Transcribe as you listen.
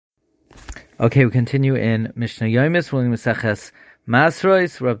Okay, we continue in Mishnah Yomis, we're in Maseches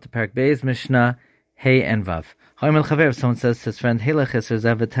Masrois, we're up to Parak Beis, Mishnah Hey and Vav. If someone says to his friend, Here's this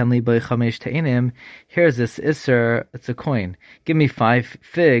Isser, it's a coin. Give me 5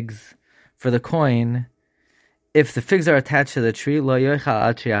 figs for the coin. If the figs are attached to the tree,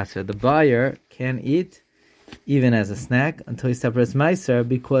 the buyer can eat even as a snack until he separates Meiser,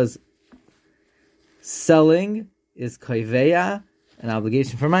 because selling is koiveya, an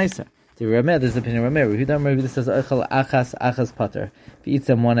obligation for Meiser. There's the opinion of Rameir. Rameir says achas pater. If he eats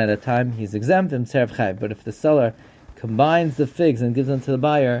them one at a time, he's exempt and serve chayv. But if the seller combines the figs and gives them to the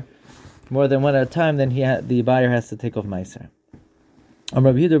buyer more than one at a time, then the buyer has to take off meiser.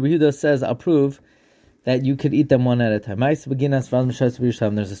 Rabbi Yehuda says, I'll prove that you could eat them one at a time. There's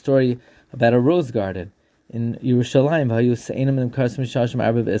a story about a rose garden in Yerushalayim,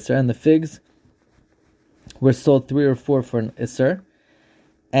 and the figs were sold 3 or 4 for an isser,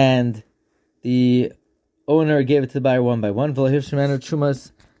 and the owner gave it to the buyer one by one. The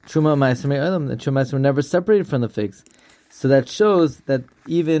trumas were never separated from the figs. So that shows that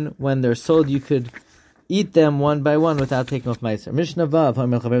even when they're sold, you could eat them one by one without taking off meiser. Mishnah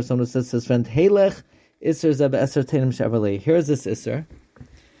Vav, someone says to his friend, Heilech Isser Zeb Eser Tenim Shavalei. Here's this Isser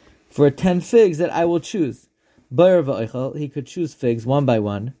for 10 figs that I will choose. Bayer v'oichel, he could choose figs one by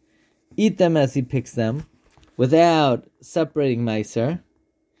one, eat them as he picks them, without separating meiser.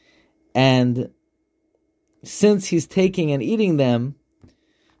 And since he's taking and eating them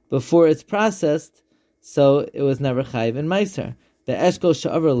before it's processed, so it was never chayiv in meiser. The eshkol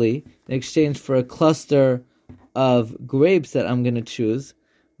sha'avrli, in exchange for a cluster of grapes that I'm going to choose,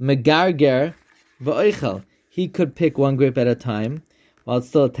 megarger v'oichel, he could pick one grape at a time while it's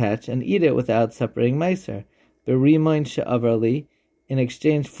still attached and eat it without separating meiser. Berimoin sha'avrli, in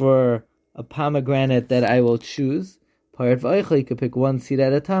exchange for a pomegranate that I will choose, Parat v'oichel, he could pick one seed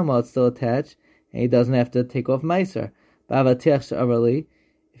at a time while it's still attached, and he doesn't have to take off meiser. Ba'avatiach sha'avrli,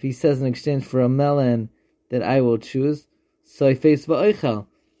 if he says in exchange for a melon that I will choose, so I face v'oichel,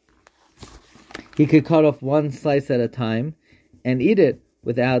 he could cut off one slice at a time and eat it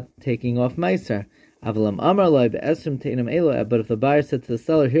without taking off meiser. Avalam amar loy be'esrim teinam elo, but if the buyer said to the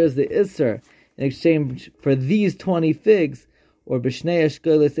seller, here's the isser in exchange for these 20 figs, or b'shnei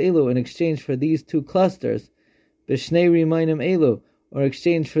eshkolos elu, in exchange for these 2 clusters, b'shnei rimaynim elu, or in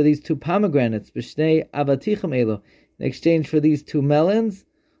exchange for these 2 pomegranates, b'shnei avatichim elu, in exchange for these 2 melons,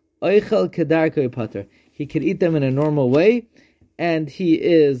 oichel kedarkoi pater, he could eat them in a normal way, and he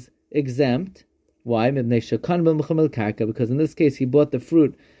is exempt. Why? Because in this case he bought the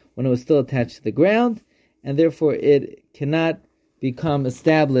fruit when it was still attached to the ground, and therefore it cannot become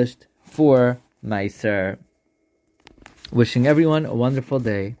established for meiser. Wishing everyone a wonderful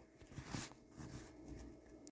day.